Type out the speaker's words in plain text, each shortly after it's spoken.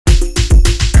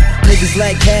Niggas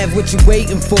like Havoc, what you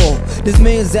waiting for? There's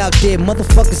millions out there,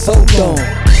 motherfuckers, hold on.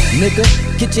 Nigga,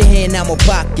 get your hand out my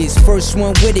pockets. First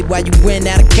one with it while you went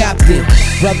out of Compton.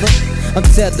 Brother, I'm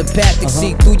telepathic,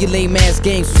 see through your lame ass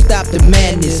games, so stop the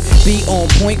madness. Be on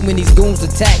point when these goons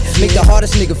attack. Make the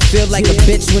hardest nigga feel like a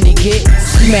bitch when he get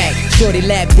smacked. Shorty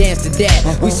lap dance to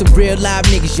that. We some real live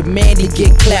niggas, your man he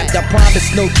get clapped. I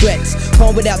promise no threats.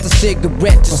 Home without the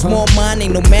cigarette. A small mind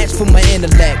ain't no match for my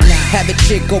intellect. Have a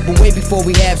chick open way before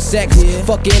we have sex.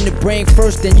 Fuck it in the brain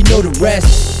first, then you know the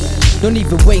rest. Don't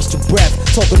even waste your breath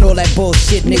talking all that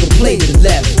bullshit, nigga. Play to the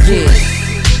left, yeah.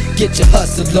 Get your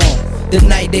hustle on. The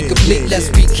night they complete, let's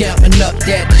be counting up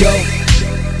that dough.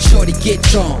 Shorty get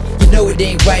drunk, you know it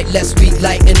ain't right, let's be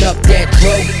lighting up that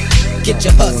dough. Get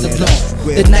your hustle on.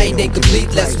 The night they complete,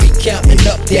 let's be counting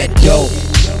up that dough.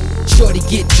 Shorty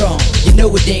get drunk, you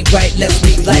know it ain't right, let's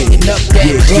be lighting up that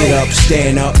dough. Get up,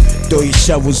 stand up, throw your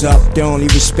shovels up. They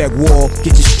only respect war,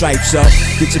 get your stripes up.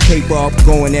 Get your paper up,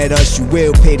 going at us. You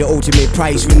will pay the ultimate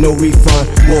price with no refund.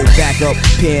 Whoa, back up,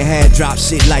 pen head drop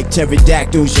shit like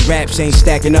pterodactyls. Your raps ain't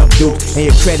stacking up, dude. And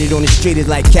your credit on the street is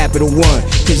like Capital One.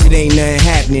 Cause it ain't nothing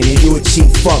happening and you a cheap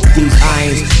fuck. These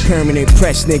irons, permanent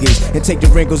press niggas. And take the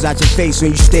wrinkles out your face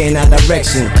when you stay in that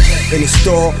direction. In the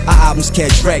store, our albums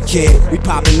catch wreck, kid. We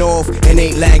popping off and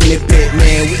ain't lagging a bit,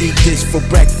 man. We eat this for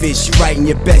breakfast, you writing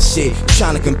your best shit. You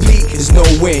trying to compete, there's no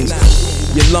wins.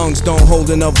 Your lungs don't hold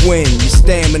enough wind. Your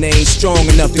stamina ain't strong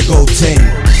enough to go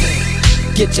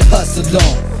 10. Get your hustle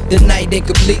on. The night they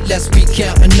complete, let's be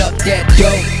counting up that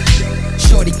dough.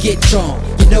 Shorty get drunk,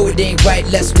 you know it ain't right,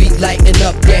 let's be lighting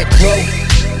up that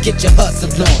dough. Get your hustle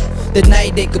on. The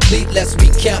night they complete, let's be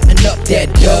counting up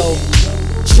that dough.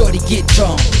 Shorty get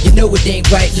drunk, you know it ain't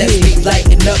right, let's be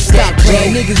lighting up. Stop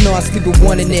playing, niggas know I sleep with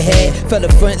one in the head. Fella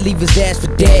front, leave his ass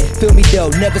for dead. Feel me though,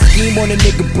 never scheme on a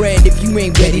nigga bread if you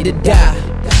ain't ready to die.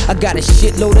 I got a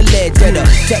shitload of lead, better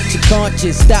touch your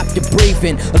conscience, stop the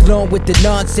breathing. Along with the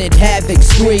nonsense, Havoc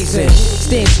squeezing.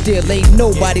 Stand still, ain't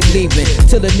nobody leaving.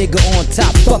 Till a nigga on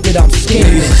top, fuck it, I'm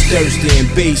scheming. Niggas is thirsty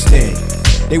and based.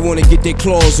 They wanna get their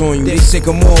claws on you, they sick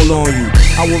them all on you.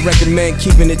 I would recommend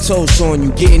keeping the toast on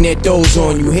you, getting that dose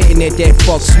on you, hitting at that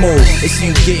fuck smoke. They see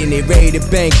you getting it, ready to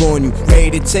bank on you,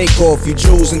 ready to take off you,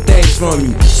 jewels and things from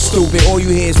you. Stupid, all you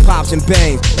hear is pops and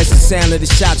bangs. That's the sound of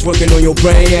the shots working on your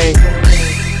brain.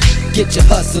 Get your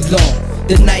hustle on.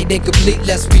 The night they complete,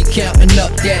 let's be counting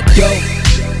up that dough.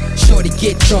 Shorty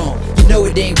get drunk, you know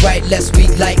it ain't right, let's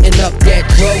be lighting up that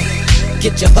dough.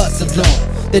 Get your hustle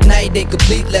on. The night they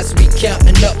complete, let's be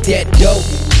counting up that dough.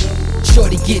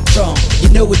 Shorty get drunk, you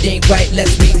know it ain't right,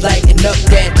 let's be lighting up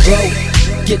that dough.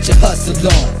 Get your hustle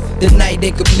on. The night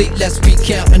they complete, let's be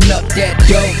counting up that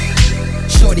dough.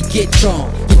 Shorty get drunk,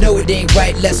 you know it ain't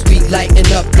right, let's be lighting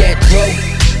up that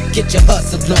dough. Get your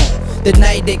hustle on. The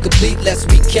night they complete, let's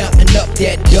be counting up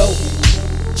that dough.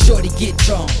 Shorty get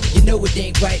drunk, you know it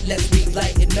ain't right, let's be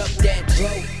lighting up that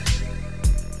dough.